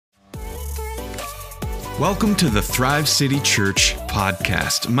Welcome to the Thrive City Church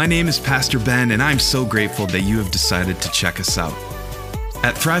podcast. My name is Pastor Ben, and I'm so grateful that you have decided to check us out.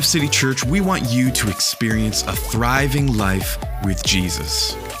 At Thrive City Church, we want you to experience a thriving life with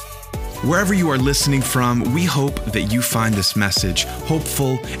Jesus. Wherever you are listening from, we hope that you find this message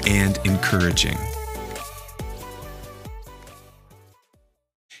hopeful and encouraging.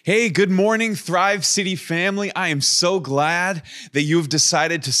 Hey, good morning, Thrive City family. I am so glad that you have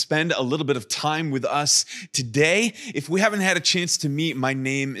decided to spend a little bit of time with us today. If we haven't had a chance to meet, my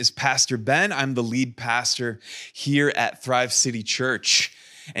name is Pastor Ben. I'm the lead pastor here at Thrive City Church.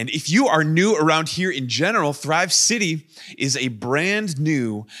 And if you are new around here in general, Thrive City is a brand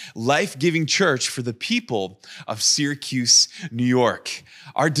new, life-giving church for the people of Syracuse, New York.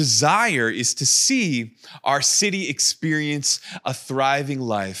 Our desire is to see our city experience a thriving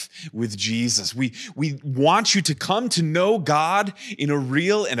life with Jesus. We want you to come to know God in a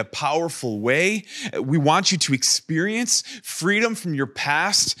real and a powerful way. We want you to experience freedom from your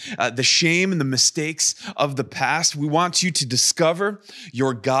past, the shame and the mistakes of the past. We want you to discover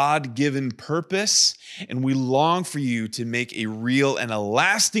your God-given purpose, and we long for you to make a real and a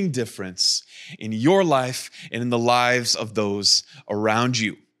lasting difference in your life and in the lives of those around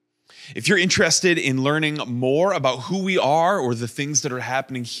you. If you're interested in learning more about who we are or the things that are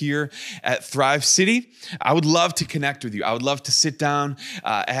happening here at Thrive City, I would love to connect with you. I would love to sit down,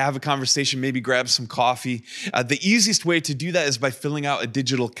 have a conversation, maybe grab some coffee. The easiest way to do that is by filling out a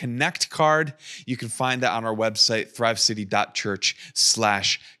digital Connect card. You can find that on our website,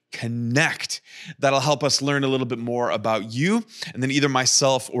 thrivecity.church/connect. That'll help us learn a little bit more about you, and then either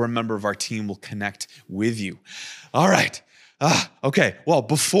myself or a member of our team will connect with you. All right. Okay, well,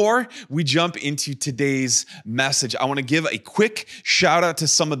 before we jump into today's message, I want to give a quick shout out to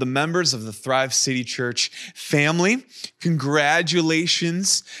some of the members of the Thrive City Church family.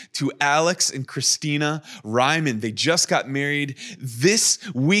 Congratulations to Alex and Christina Ryman. They just got married this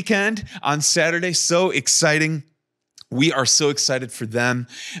weekend on Saturday. So exciting. We are so excited for them.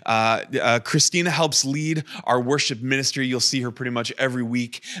 Christina helps lead our worship ministry. You'll see her pretty much every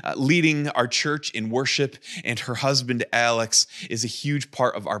week leading our church in worship, and her husband, Alex, is a huge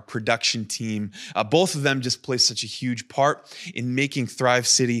part of our production team. Both of them just play such a huge part in making Thrive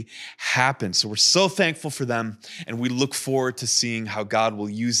City happen. So we're so thankful for them, and we look forward to seeing how God will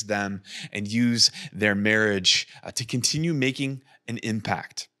use them and use their marriage to continue making an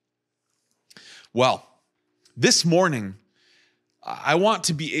impact. Well, this morning, I want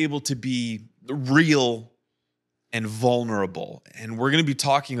to be able to be real and vulnerable. And we're going to be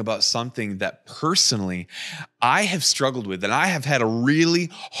talking about something that personally I have struggled with and I have had a really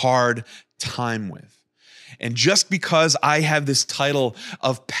hard time with. And just because I have this title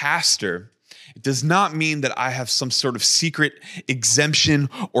of pastor, it does not mean that I have some sort of secret exemption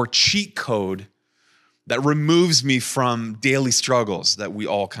or cheat code that removes me from daily struggles that we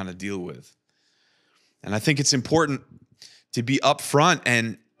all kind of deal with. And I think it's important to be upfront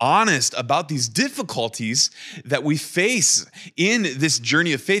and honest about these difficulties that we face in this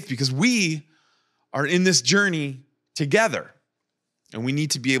journey of faith, because we are in this journey together. And we need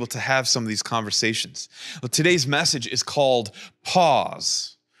to be able to have some of these conversations. Well, today's message is called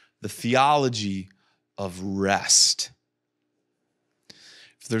Pause, the Theology of Rest.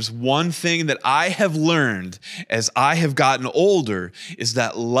 If there's one thing that I have learned as I have gotten older, is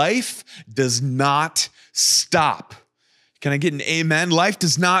that life does not stop. Can I get an amen? Life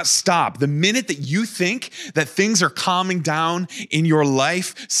does not stop. The minute that you think that things are calming down in your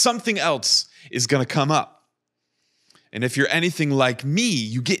life, something else is going to come up. And if you're anything like me,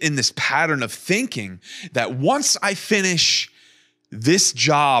 you get in this pattern of thinking that once I finish this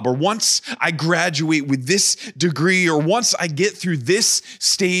job, or once I graduate with this degree, or once I get through this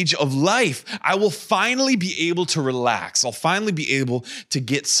stage of life, I will finally be able to relax. I'll finally be able to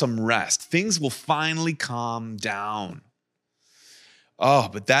get some rest. Things will finally calm down. Oh,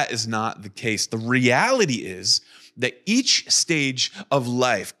 but that is not the case. The reality is that each stage of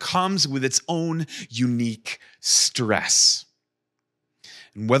life comes with its own unique stress.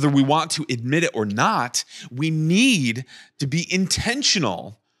 And whether we want to admit it or not, we need to be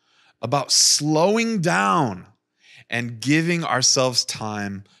intentional about slowing down and giving ourselves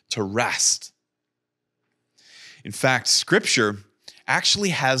time to rest. In fact, Scripture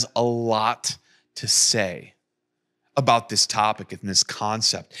actually has a lot to say about this topic and this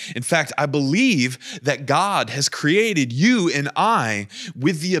concept. In fact, I believe that God has created you and I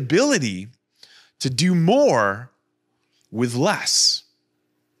with the ability to do more with less,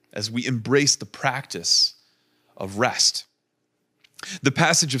 as we embrace the practice of rest. The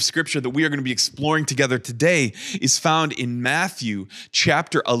passage of scripture that we are going to be exploring together today is found in Matthew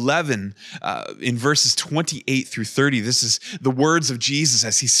chapter 11, in verses 28 through 30. This is the words of Jesus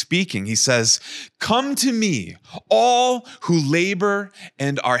as he's speaking. He says, "Come to me, all who labor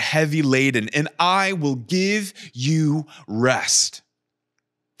and are heavy laden, and I will give you rest.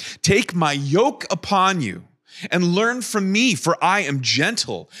 Take my yoke upon you and learn from me, for I am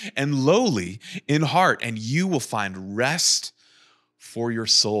gentle and lowly in heart, and you will find rest for your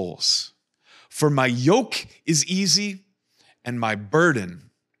souls. For my yoke is easy and my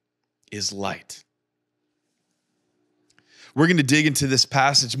burden is light." We're going to dig into this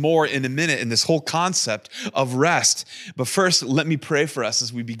passage more in a minute, in this whole concept of rest. But first, let me pray for us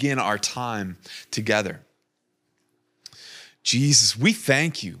as we begin our time together. Jesus, we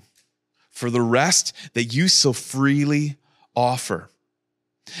thank you for the rest that you so freely offer.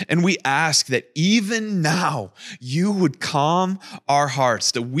 And we ask that even now you would calm our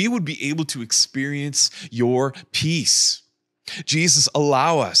hearts, that we would be able to experience your peace. Jesus,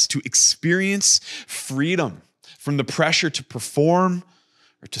 allow us to experience freedom from the pressure to perform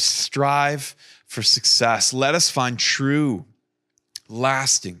or to strive for success. Let us find true,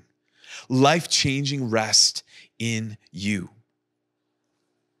 lasting, life-changing rest in you.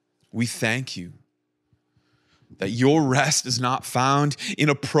 We thank you that your rest is not found in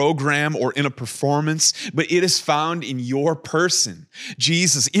a program or in a performance, but it is found in your person.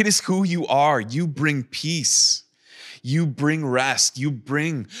 Jesus, it is who you are. You bring peace. You bring rest. You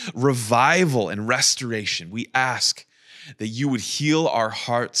bring revival and restoration. We ask that you would heal our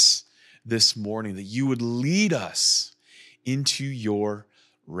hearts this morning, that you would lead us into your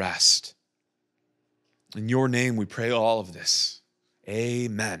rest. In your name, we pray all of this.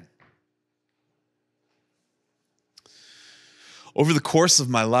 Amen. Over the course of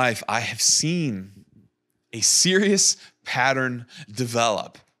my life, I have seen a serious pattern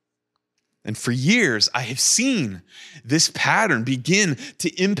develop. And for years, I have seen this pattern begin to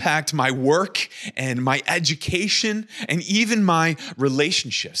impact my work and my education and even my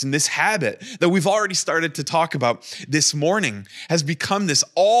relationships. And this habit that we've already started to talk about this morning has become this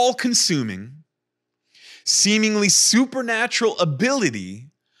all-consuming, seemingly supernatural ability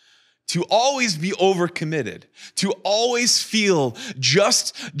to always be overcommitted, to always feel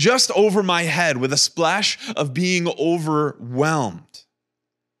just over my head with a splash of being overwhelmed.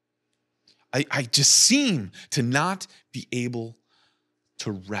 I just seem to not be able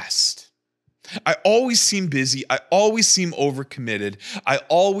to rest. I always seem busy. I always seem overcommitted. I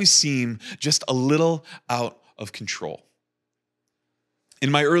always seem just a little out of control. In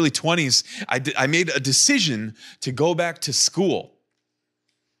my early 20s, I made a decision to go back to school.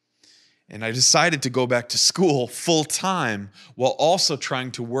 And I decided to go back to school full time while also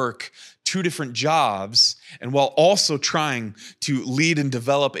trying to work 2 different jobs and while also trying to lead and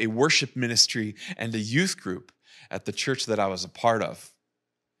develop a worship ministry and a youth group at the church that I was a part of.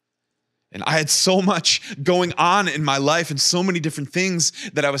 And I had so much going on in my life and so many different things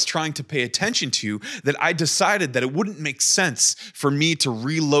that I was trying to pay attention to that I decided that it wouldn't make sense for me to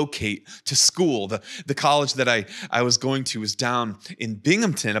relocate to school. The college that I was going to was down in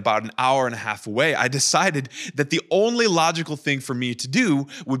Binghamton, about an hour and a half away. I decided that the only logical thing for me to do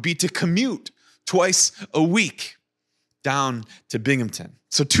would be to commute twice a week down to Binghamton.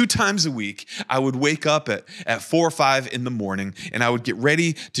 So 2 times a week, I would wake up at 4 or 5 in the morning, and I would get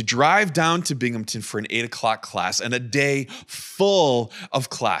ready to drive down to Binghamton for an 8 o'clock class and a day full of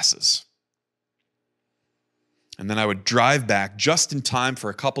classes. And then I would drive back just in time for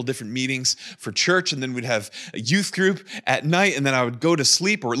a couple different meetings for church, and then we'd have a youth group at night, and then I would go to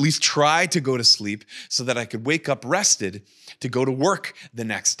sleep, or at least try to go to sleep, so that I could wake up rested to go to work the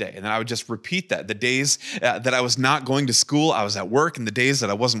next day. And then I would just repeat that. The days that I was not going to school, I was at work, and the days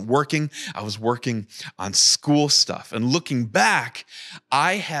that I wasn't working, I was working on school stuff. And looking back,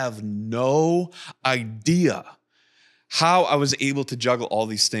 I have no idea how I was able to juggle all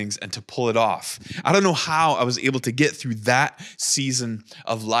these things and to pull it off. I don't know how I was able to get through that season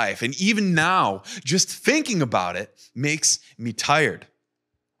of life. And even now, just thinking about it makes me tired.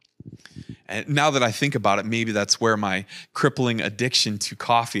 And now that I think about it, maybe that's where my crippling addiction to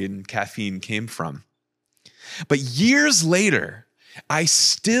coffee and caffeine came from. But years later, I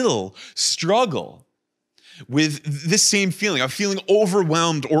still struggle with this same feeling. I'm feeling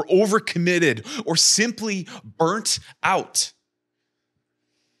overwhelmed or overcommitted or simply burnt out.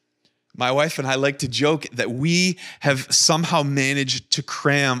 My wife and I like to joke that we have somehow managed to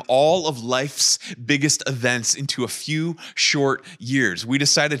cram all of life's biggest events into a few short years. We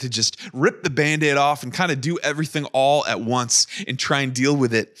decided to just rip the Band-Aid off and kind of do everything all at once and try and deal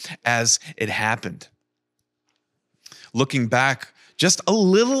with it as it happened. Looking back Just a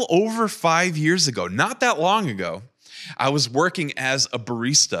little over 5 years ago, not that long ago, I was working as a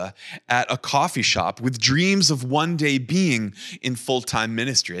barista at a coffee shop with dreams of one day being in full-time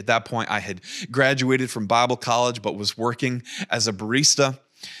ministry. At that point, I had graduated from Bible college, but was working as a barista,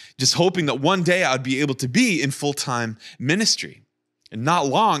 just hoping that one day I'd be able to be in full-time ministry. And not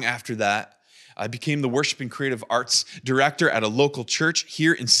long after that, I became the worship and creative arts director at a local church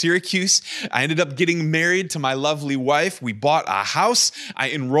here in Syracuse. I ended up getting married to my lovely wife. We bought a house.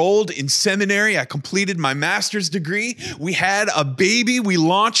 I enrolled in seminary. I completed my master's degree. We had a baby. We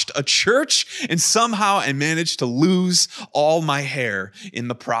launched a church, and somehow I managed to lose all my hair in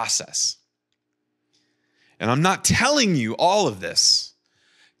the process. And I'm not telling you all of this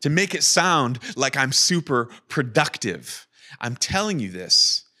to make it sound like I'm super productive. I'm telling you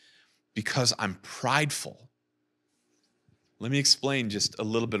this because I'm prideful. Let me explain just a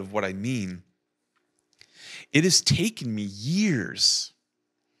little bit of what I mean. It has taken me years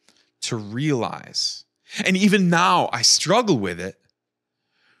to realize, and even now I struggle with it,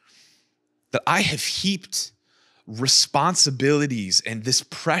 that I have heaped responsibilities and this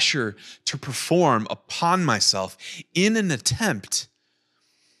pressure to perform upon myself in an attempt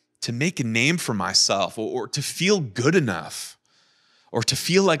to make a name for myself or to feel good enough, or to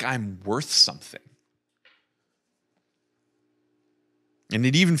feel like I'm worth something. And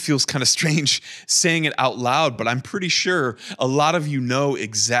it even feels kind of strange saying it out loud, but I'm pretty sure a lot of you know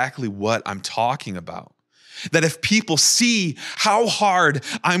exactly what I'm talking about. That if people see how hard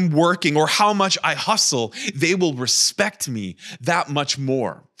I'm working or how much I hustle, they will respect me that much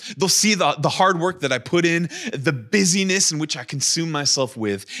more. They'll see the hard work that I put in, the busyness in which I consume myself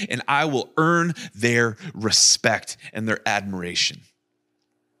with, and I will earn their respect and their admiration.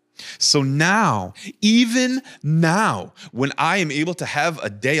 So now, even now, when I am able to have a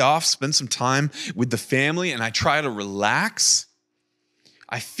day off, spend some time with the family, and I try to relax,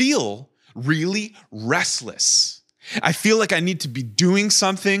 I feel really restless. I feel like I need to be doing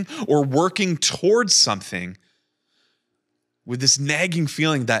something or working towards something with this nagging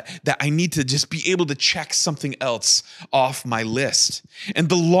feeling that I need to just be able to check something else off my list. And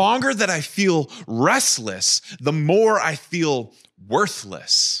the longer that I feel restless, the more I feel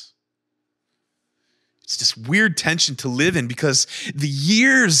worthless. It's this weird tension to live in because the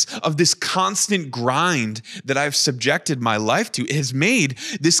years of this constant grind that I've subjected my life to has made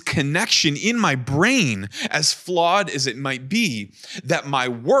this connection in my brain, as flawed as it might be, that my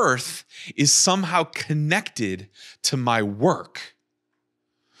worth is somehow connected to my work.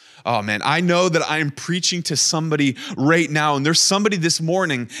 Oh man, I know that I am preaching to somebody right now, and there's somebody this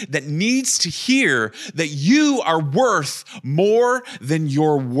morning that needs to hear that you are worth more than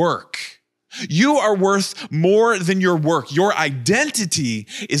your work. You are worth more than your work. Your identity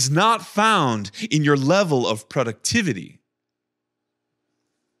is not found in your level of productivity.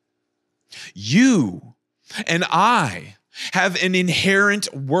 You and I have an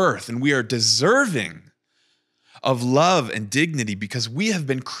inherent worth, and we are deserving of love and dignity because we have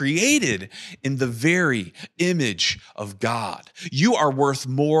been created in the very image of God. You are worth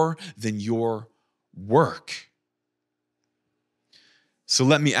more than your work. So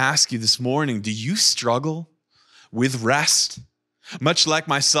let me ask you this morning, do you struggle with rest? Much like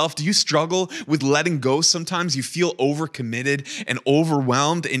myself, do you struggle with letting go sometimes? You feel overcommitted and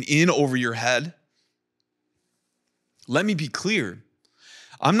overwhelmed and in over your head? Let me be clear.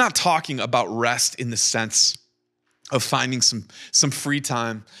 I'm not talking about rest in the sense of finding some free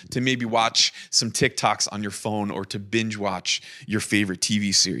time to maybe watch some TikToks on your phone or to binge watch your favorite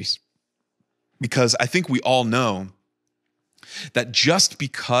TV series. Because I think we all know that just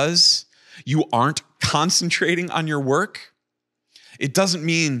because you aren't concentrating on your work, it doesn't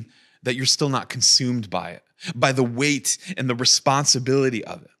mean that you're still not consumed by it, by the weight and the responsibility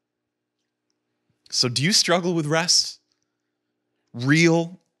of it. So do you struggle with rest?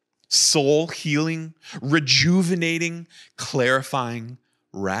 Real, soul healing, rejuvenating, clarifying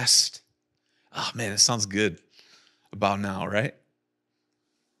rest? Oh man, it sounds good about now, right?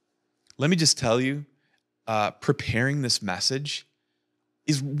 Let me just tell you, preparing this message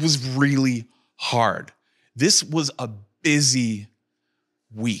was really hard. This was a busy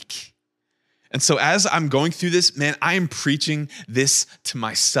week. And so as I'm going through this, man, I am preaching this to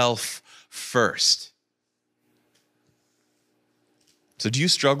myself first. So do you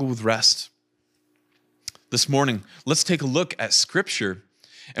struggle with rest? This morning, let's take a look at Scripture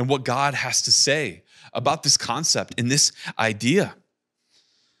and what God has to say about this concept and this idea.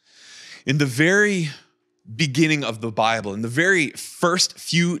 In the very beginning of the Bible, in the very first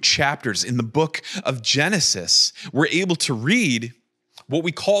few chapters in the book of Genesis, we're able to read what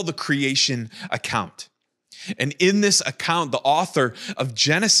we call the creation account. And in this account, the author of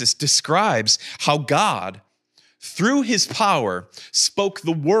Genesis describes how God, through his power, spoke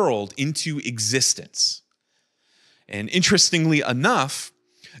the world into existence. And interestingly enough,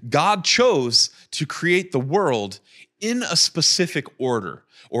 God chose to create the world in a specific order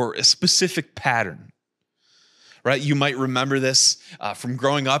or a specific pattern. Right? You might remember this from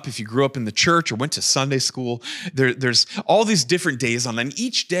growing up. If you grew up in the church or went to Sunday school, there's all these different days on. And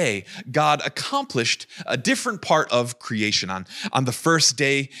each day, God accomplished a different part of creation. On the first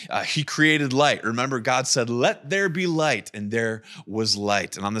day, he created light. Remember, God said, "Let there be light," and there was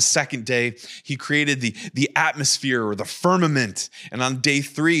light. And on the second day, he created the atmosphere or the firmament. And on day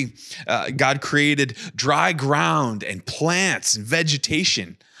 3, God created dry ground and plants and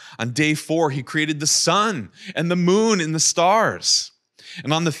vegetation. On day 4, he created the sun and the moon and the stars.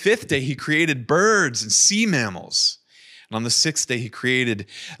 And on the 5th day, he created birds and sea mammals. And on the 6th day, he created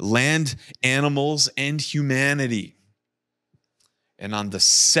land animals and humanity. And on the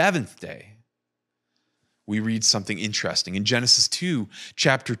 7th day, we read something interesting. In Genesis 2,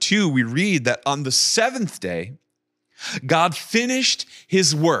 chapter 2, we read that on the 7th day, God finished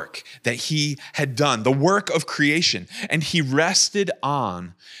his work that he had done, the work of creation, and he rested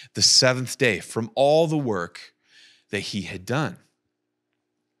on the 7th day from all the work that he had done.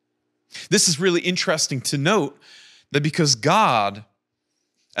 This is really interesting to note that because God,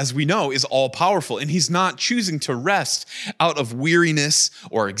 as we know, is all-powerful, and he's not choosing to rest out of weariness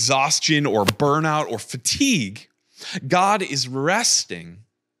or exhaustion or burnout or fatigue. God is resting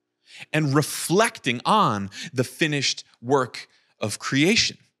and reflecting on the finished work of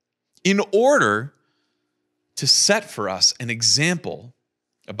creation in order to set for us an example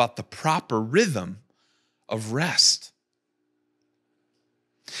about the proper rhythm of rest.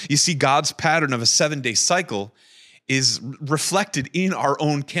 You see, God's pattern of a 7-day cycle is reflected in our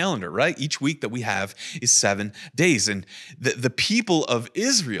own calendar, right? Each week that we have is 7 days. And the people of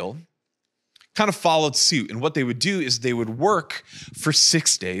Israel kind of followed suit. And what they would do is they would work for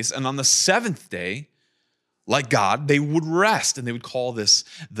 6 days. And on the 7th day, like God, they would rest. And they would call this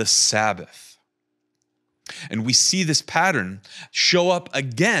the Sabbath. And we see this pattern show up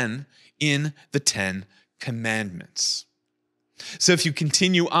again in the 10 Commandments. So if you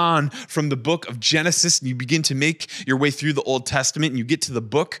continue on from the book of Genesis and you begin to make your way through the Old Testament and you get to the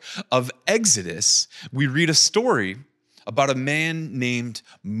book of Exodus, we read a story about a man named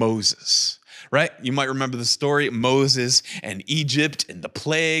Moses. Right? You might remember the story, Moses and Egypt and the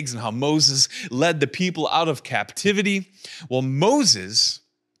plagues and how Moses led the people out of captivity. Well, Moses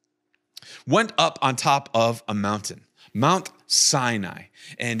went up on top of a mountain, Mount Sinai.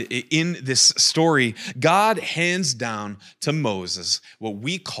 And in this story, God hands down to Moses what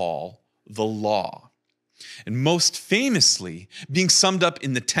we call the law. And most famously, being summed up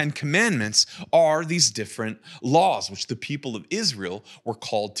in the 10 Commandments are these different laws, which the people of Israel were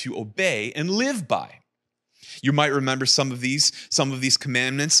called to obey and live by. You might remember some of these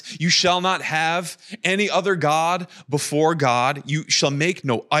commandments. You shall not have any other God before God. You shall make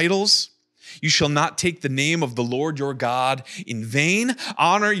no idols. You shall not take the name of the Lord your God in vain.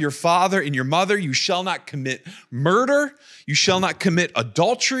 Honor your father and your mother. You shall not commit murder. You shall not commit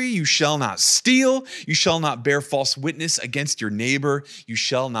adultery. You shall not steal. You shall not bear false witness against your neighbor. You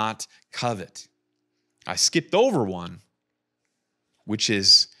shall not covet. I skipped over one, which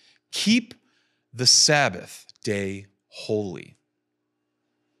is keep the Sabbath day holy.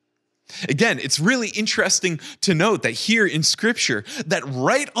 Again, it's really interesting to note that here in Scripture, that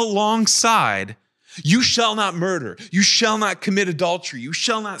right alongside, you shall not murder, you shall not commit adultery, you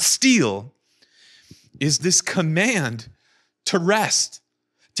shall not steal, is this command to rest,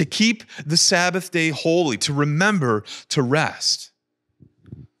 to keep the Sabbath day holy, to remember to rest.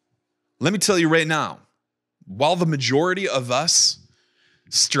 Let me tell you right now, while the majority of us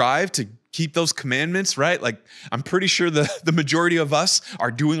strive to keep those commandments, right? Like, I'm pretty sure the majority of us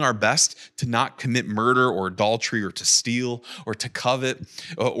are doing our best to not commit murder or adultery or to steal or to covet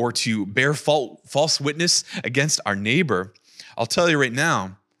or to bear false witness against our neighbor. I'll tell you right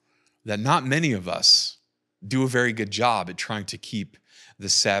now that not many of us do a very good job at trying to keep the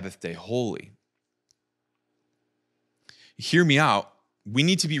Sabbath day holy. Hear me out. We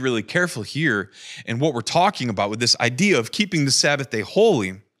need to be really careful here in what we're talking about with this idea of keeping the Sabbath day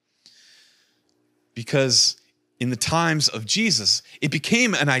holy. Because in the times of Jesus, it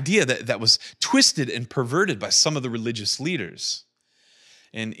became an idea that was twisted and perverted by some of the religious leaders.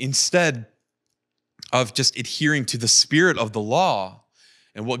 And instead of just adhering to the spirit of the law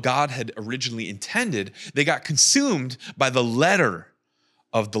and what God had originally intended, they got consumed by the letter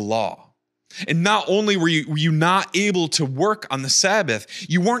of the law. And not only were you not able to work on the Sabbath,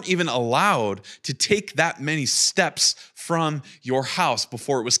 you weren't even allowed to take that many steps from your house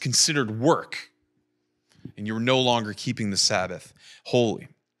before it was considered work. And you were no longer keeping the Sabbath holy.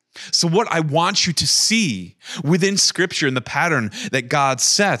 So what I want you to see within Scripture and the pattern that God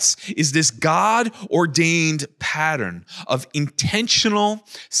sets is this God-ordained pattern of intentional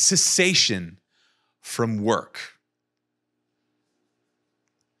cessation from work.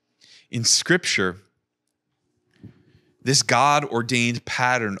 In Scripture, this God-ordained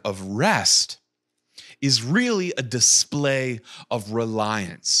pattern of rest is really a display of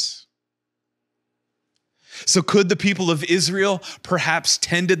reliance. So could the people of Israel perhaps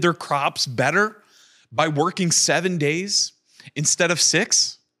tended their crops better by working 7 days instead of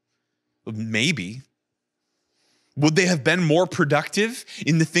 6? Maybe. Would they have been more productive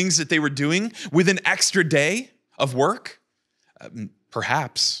in the things that they were doing with an extra day of work?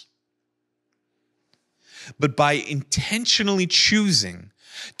 Perhaps. But by intentionally choosing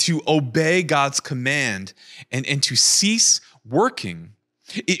to obey God's command and to cease working,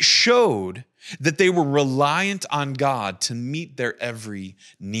 it showed that they were reliant on God to meet their every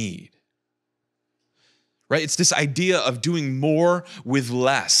need. Right? It's this idea of doing more with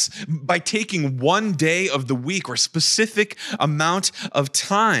less. By taking 1 day of the week or a specific amount of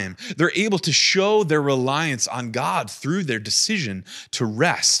time, they're able to show their reliance on God through their decision to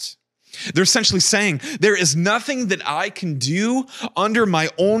rest. They're essentially saying, there is nothing that I can do under my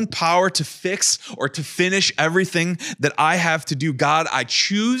own power to fix or to finish everything that I have to do. God, I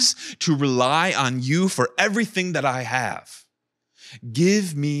choose to rely on you for everything that I have.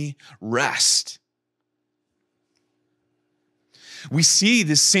 Give me rest. We see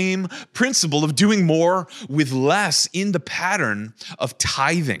the same principle of doing more with less in the pattern of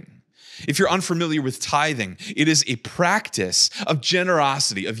tithing. If you're unfamiliar with tithing, it is a practice of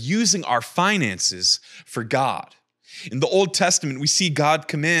generosity, of using our finances for God. In the Old Testament, we see God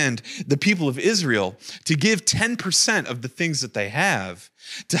command the people of Israel to give 10% of the things that they have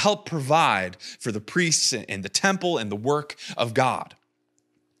to help provide for the priests and the temple and the work of God.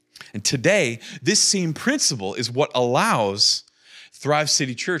 And today, this same principle is what allows Thrive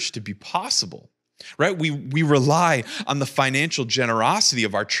City Church to be possible. Right? We rely on the financial generosity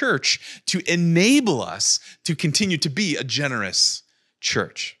of our church to enable us to continue to be a generous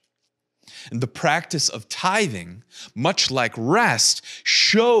church. And the practice of tithing, much like rest,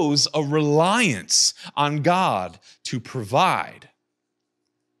 shows a reliance on God to provide.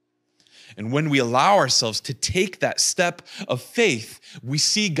 And when we allow ourselves to take that step of faith, we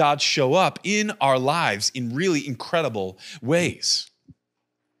see God show up in our lives in really incredible ways.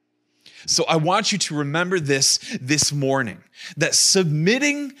 So I want you to remember this morning, that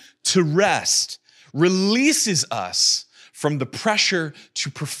submitting to rest releases us from the pressure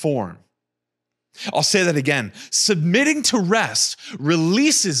to perform. I'll say that again. Submitting to rest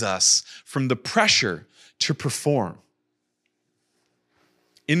releases us from the pressure to perform.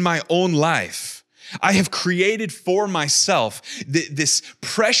 In my own life, I have created for myself this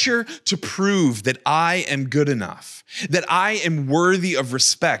pressure to prove that I am good enough, that I am worthy of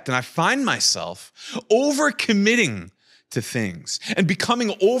respect. And I find myself overcommitting to things and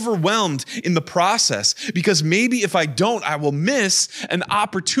becoming overwhelmed in the process because maybe if I don't, I will miss an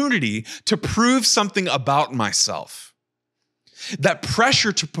opportunity to prove something about myself. That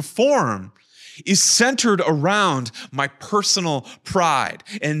pressure to perform is centered around my personal pride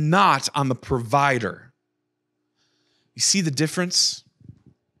and not on the provider. You see the difference?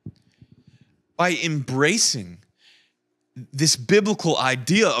 By embracing this biblical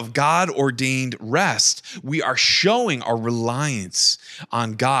idea of God-ordained rest, we are showing our reliance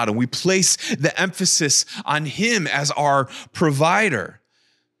on God, and we place the emphasis on Him as our provider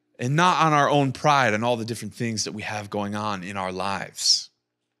and not on our own pride and all the different things that we have going on in our lives.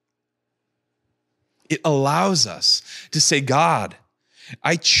 It allows us to say, God,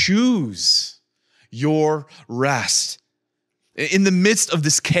 I choose your rest. In the midst of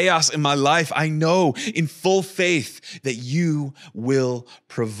this chaos in my life, I know in full faith that you will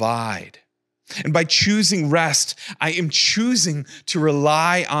provide. And by choosing rest, I am choosing to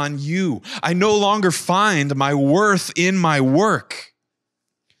rely on you. I no longer find my worth in my work.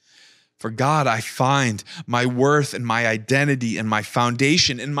 For God, I find my worth and my identity and my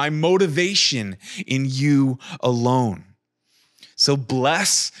foundation and my motivation in you alone. So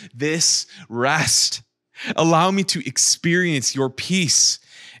bless this rest. Allow me to experience your peace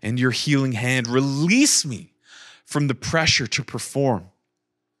and your healing hand. Release me from the pressure to perform,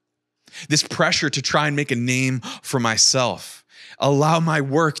 this pressure to try and make a name for myself. Allow my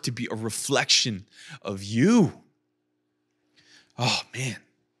work to be a reflection of you. Oh, man.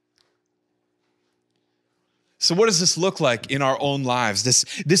 So what does this look like in our own lives?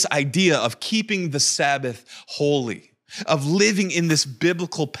 This idea of keeping the Sabbath holy, of living in this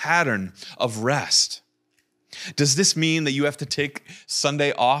biblical pattern of rest. Does this mean that you have to take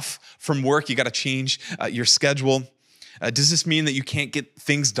Sunday off from work? You got to change your schedule? Does this mean that you can't get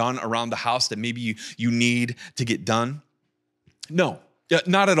things done around the house that maybe you need to get done? No,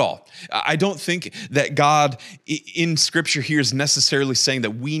 not at all. I don't think that God in Scripture here is necessarily saying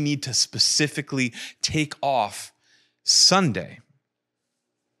that we need to specifically take off Sunday.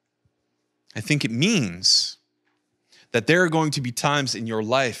 I think it means that there are going to be times in your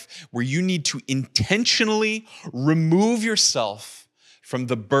life where you need to intentionally remove yourself from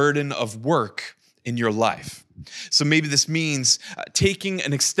the burden of work in your life. So maybe this means taking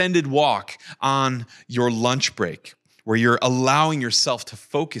an extended walk on your lunch break, where you're allowing yourself to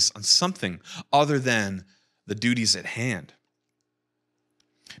focus on something other than the duties at hand.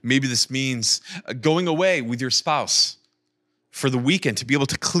 Maybe this means going away with your spouse for the weekend to be able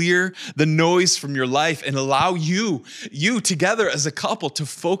to clear the noise from your life and allow you together as a couple to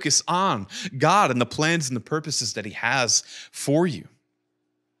focus on God and the plans and the purposes that He has for you.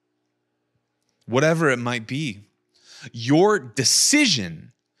 Whatever it might be, your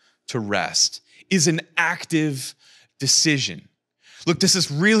decision to rest is an active decision. Look, this is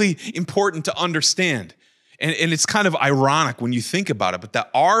really important to understand. And it's kind of ironic when you think about it, but that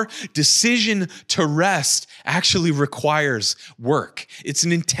our decision to rest actually requires work. It's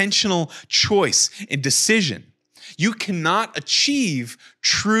an intentional choice and decision. You cannot achieve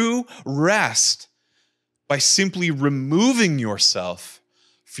true rest by simply removing yourself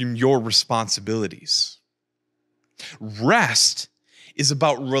from your responsibilities. Rest is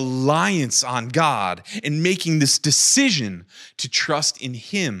about reliance on God and making this decision to trust in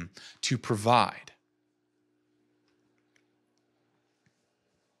Him to provide.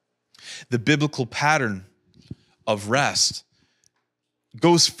 The biblical pattern of rest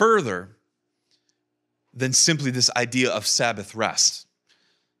goes further than simply this idea of Sabbath rest,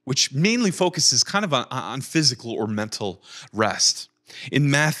 which mainly focuses kind of on physical or mental rest. In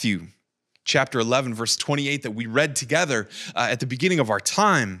Matthew chapter 11, verse 28 that we read together at the beginning of our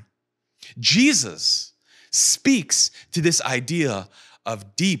time, Jesus speaks to this idea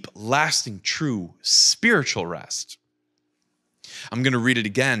of deep, lasting, true spiritual rest. I'm going to read it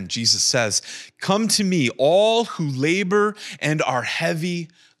again. Jesus says, "Come to me, all who labor and are heavy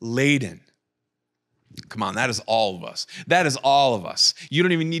laden." Come on, that is all of us. That is all of us. You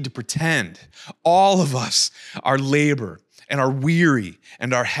don't even need to pretend. All of us are labor and are weary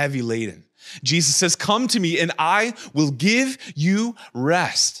and are heavy laden. Jesus says, "Come to me and I will give you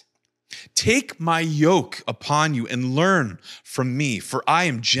rest. Take my yoke upon you and learn from me, for I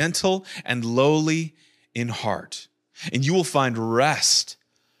am gentle and lowly in heart, and you will find rest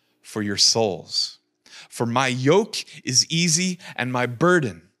for your souls. For my yoke is easy and my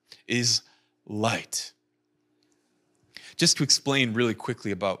burden is light." Just to explain really quickly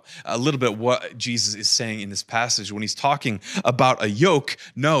about a little bit what Jesus is saying in this passage, when he's talking about a yoke,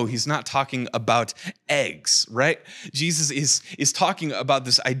 no, he's not talking about eggs, right? Jesus is talking about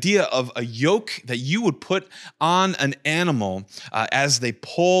this idea of a yoke that you would put on an animal as they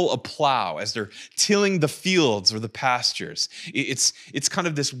pull a plow, as they're tilling the fields or the pastures. It's kind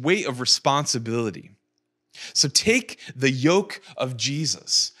of this weight of responsibility. So take the yoke of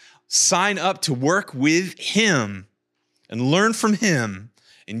Jesus, sign up to work with Him, and learn from Him,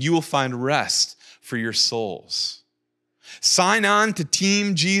 and you will find rest for your souls. Sign on to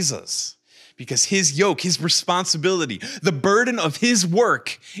Team Jesus, because His yoke, His responsibility, the burden of His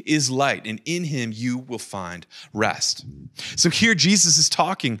work is light, and in Him you will find rest. So here Jesus is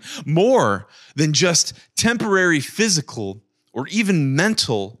talking more than just temporary physical or even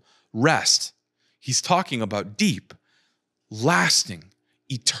mental rest. He's talking about deep, lasting,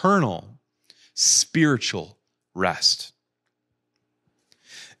 eternal, spiritual rest.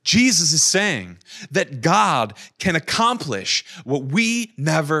 Jesus is saying that God can accomplish what we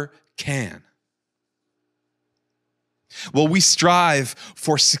never can. While we strive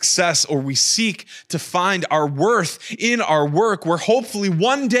for success or we seek to find our worth in our work, where hopefully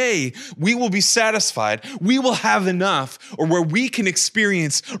one day we will be satisfied, we will have enough, or where we can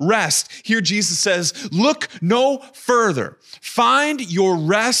experience rest, here Jesus says, look no further. Find your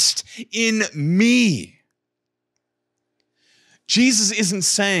rest in me. Jesus isn't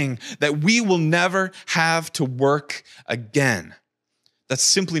saying that we will never have to work again. That's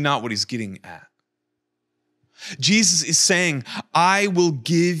simply not what He's getting at. Jesus is saying, I will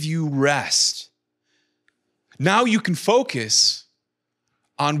give you rest. Now you can focus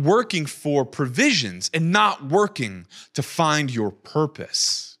on working for provisions and not working to find your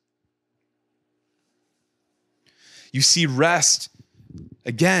purpose. You see, rest,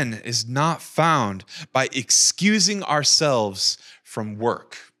 again, is not found by excusing ourselves from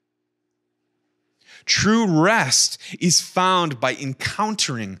work. True rest is found by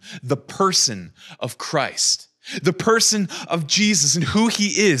encountering the person of Christ, the person of Jesus and who he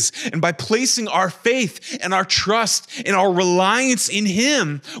is. And by placing our faith and our trust and our reliance in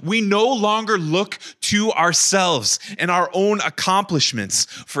him, we no longer look to ourselves and our own accomplishments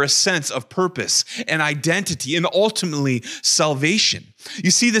for a sense of purpose and identity and ultimately salvation.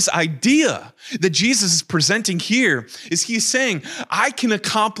 You see, this idea that Jesus is presenting here is he's saying, I can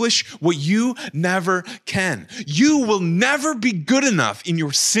accomplish what you never can. You will never be good enough in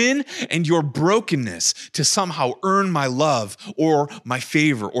your sin and your brokenness to somehow earn my love or my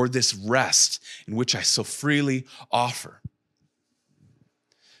favor or this rest in which I so freely offer.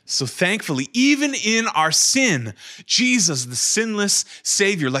 So thankfully, even in our sin, Jesus, the sinless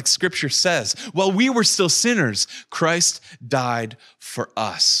Savior, like Scripture says, while we were still sinners, Christ died for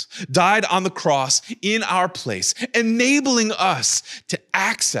us, died on the cross in our place, enabling us to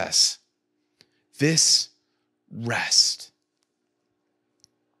access this rest.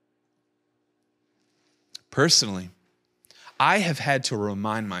 Personally, I have had to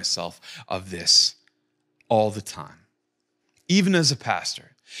remind myself of this all the time, even as a pastor.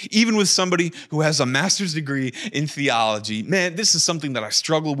 Even with somebody who has a master's degree in theology, man, this is something that I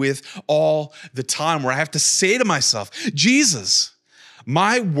struggle with all the time, where I have to say to myself, Jesus,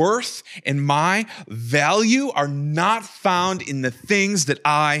 my worth and my value are not found in the things that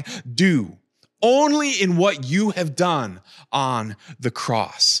I do, only in what you have done on the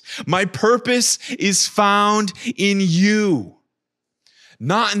cross. My purpose is found in you,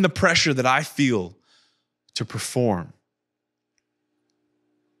 not in the pressure that I feel to perform.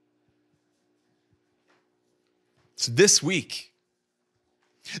 So this week,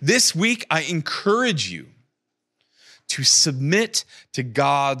 I encourage you to submit to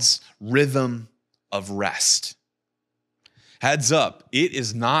God's rhythm of rest. Heads up, it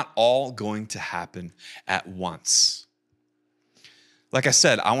is not all going to happen at once. Like I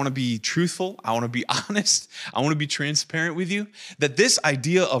said, I want to be truthful. I want to be honest. I want to be transparent with you that this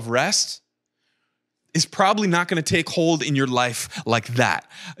idea of rest is probably not going to take hold in your life like that.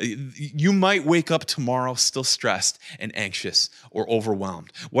 You might wake up tomorrow still stressed and anxious or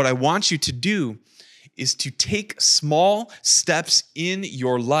overwhelmed. What I want you to do is to take small steps in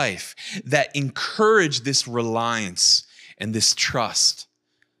your life that encourage this reliance and this trust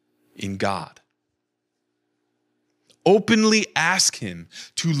in God. Openly ask him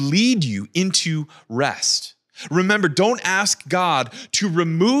to lead you into rest. Remember, don't ask God to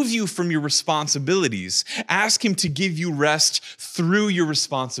remove you from your responsibilities. Ask him to give you rest through your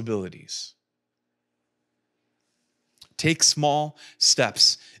responsibilities. Take small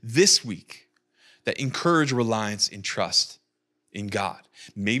steps this week that encourage reliance and trust in God.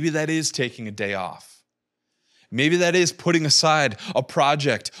 Maybe that is taking a day off. Maybe that is putting aside a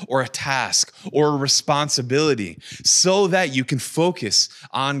project or a task or a responsibility so that you can focus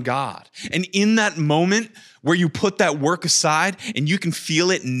on God. And in that moment where you put that work aside and you can feel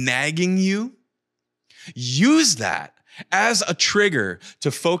it nagging you, use that as a trigger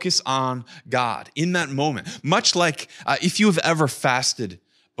to focus on God in that moment. Much like if you have ever fasted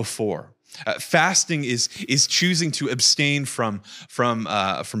before. Fasting is choosing to abstain from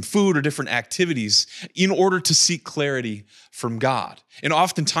food or different activities in order to seek clarity from God. And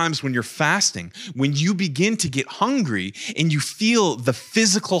oftentimes when you're fasting, when you begin to get hungry and you feel the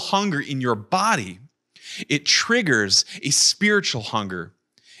physical hunger in your body, it triggers a spiritual hunger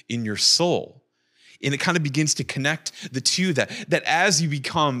in your soul. And it kind of begins to connect the two, that as you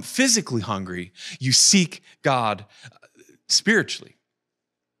become physically hungry, you seek God spiritually.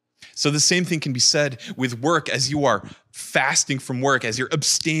 So the same thing can be said with work. As you are fasting from work, as you're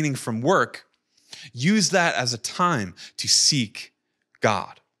abstaining from work, use that as a time to seek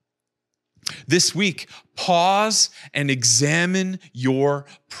God. This week, pause and examine your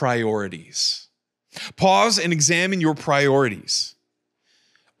priorities. Pause and examine your priorities.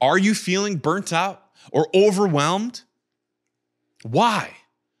 Are you feeling burnt out or overwhelmed? Why?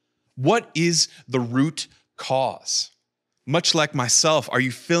 What is the root cause? Much like myself, are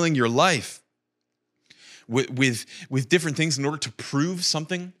you filling your life with different things in order to prove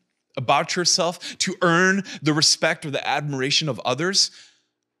something about yourself, to earn the respect or the admiration of others?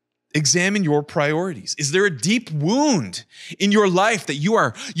 Examine your priorities. Is there a deep wound in your life that you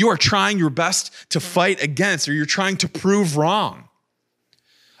are trying your best to fight against, or you're trying to prove wrong?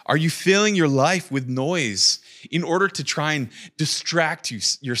 Are you filling your life with noise in order to try and distract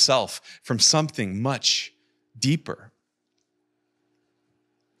yourself from something much deeper?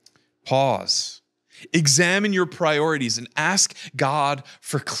 Pause Examine your priorities and ask God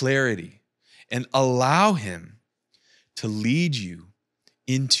for clarity and allow Him to lead you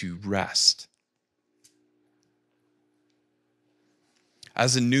into rest.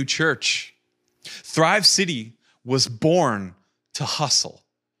 As a new church, Thrive City was born to hustle,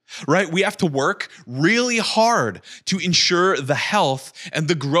 right? We have to work really hard to ensure the health and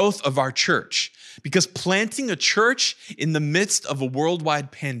the growth of our church, because planting a church in the midst of a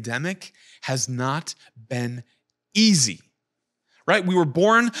worldwide pandemic has not been easy, right? We were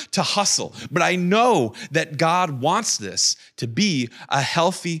born to hustle, but I know that God wants this to be a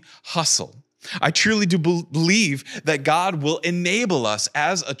healthy hustle. I truly do believe that God will enable us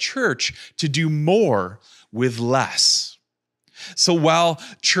as a church to do more with less. So while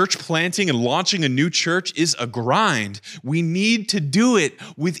church planting and launching a new church is a grind, we need to do it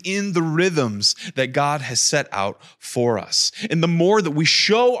within the rhythms that God has set out for us. And the more that we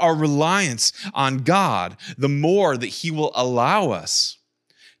show our reliance on God, the more that He will allow us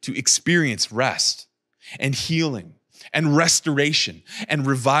to experience rest and healing and restoration and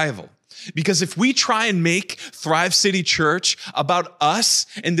revival. Because if we try and make Thrive City Church about us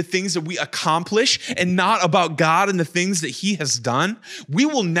and the things that we accomplish and not about God and the things that He has done, we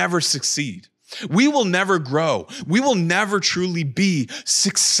will never succeed. We will never grow. We will never truly be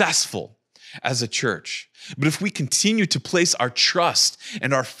successful as a church. But if we continue to place our trust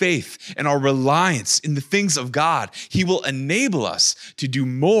and our faith and our reliance in the things of God, He will enable us to do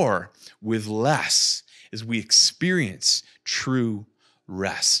more with less as we experience true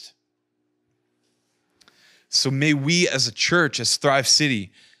rest. So may we as a church, as Thrive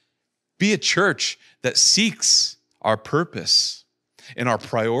City, be a church that seeks our purpose and our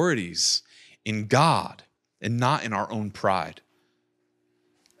priorities in God and not in our own pride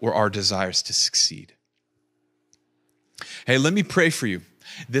or our desires to succeed. Hey, let me pray for you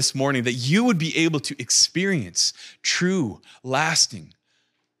this morning that you would be able to experience true, lasting,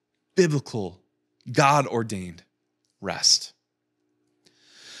 biblical, God-ordained rest.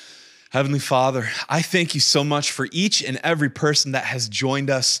 Heavenly Father, I thank you so much for each and every person that has joined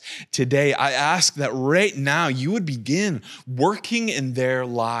us today. I ask that right now you would begin working in their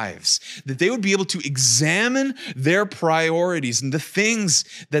lives, that they would be able to examine their priorities and the things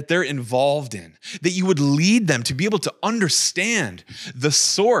that they're involved in, that you would lead them to be able to understand the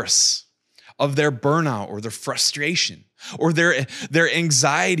source of their burnout or their frustration or their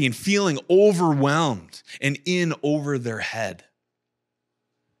anxiety and feeling overwhelmed and in over their head.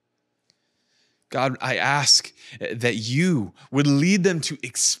 God, I ask that you would lead them to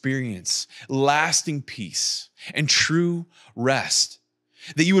experience lasting peace and true rest,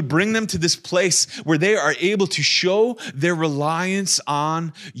 that you would bring them to this place where they are able to show their reliance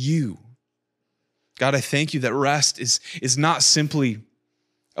on you. God, I thank you that rest is not simply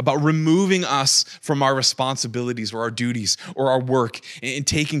about removing us from our responsibilities or our duties or our work and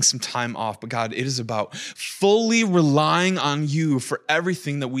taking some time off, but God, it is about fully relying on you for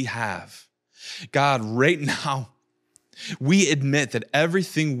everything that we have. God, right now, we admit that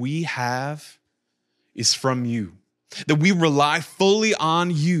everything we have is from you, that we rely fully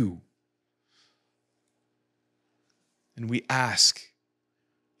on you. And we ask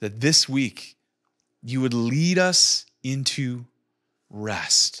that this week you would lead us into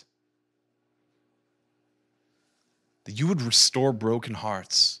rest, that you would restore broken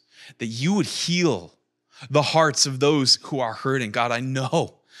hearts, that you would heal the hearts of those who are hurting. God, I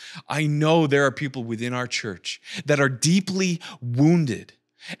know there are people within our church that are deeply wounded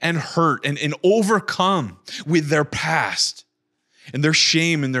and hurt and overcome with their past and their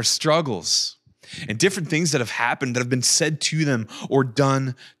shame and their struggles and different things that have happened that have been said to them or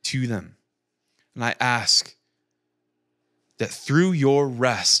done to them. And I ask that through your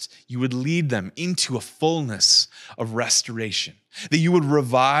rest, you would lead them into a fullness of restoration, that you would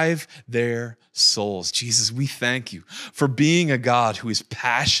revive their souls. Jesus, we thank you for being a God who is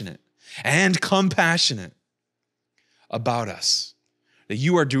passionate and compassionate about us, that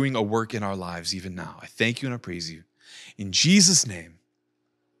you are doing a work in our lives even now. I thank you and I praise you. In Jesus' name,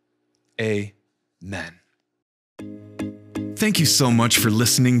 amen. Thank you so much for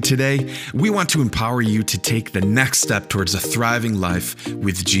listening today. We want to empower you to take the next step towards a thriving life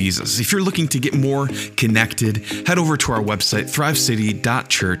with Jesus. If you're looking to get more connected, head over to our website,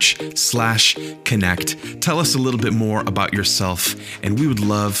 thrivecity.church/connect. Tell us a little bit more about yourself, and we would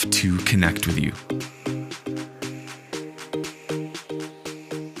love to connect with you.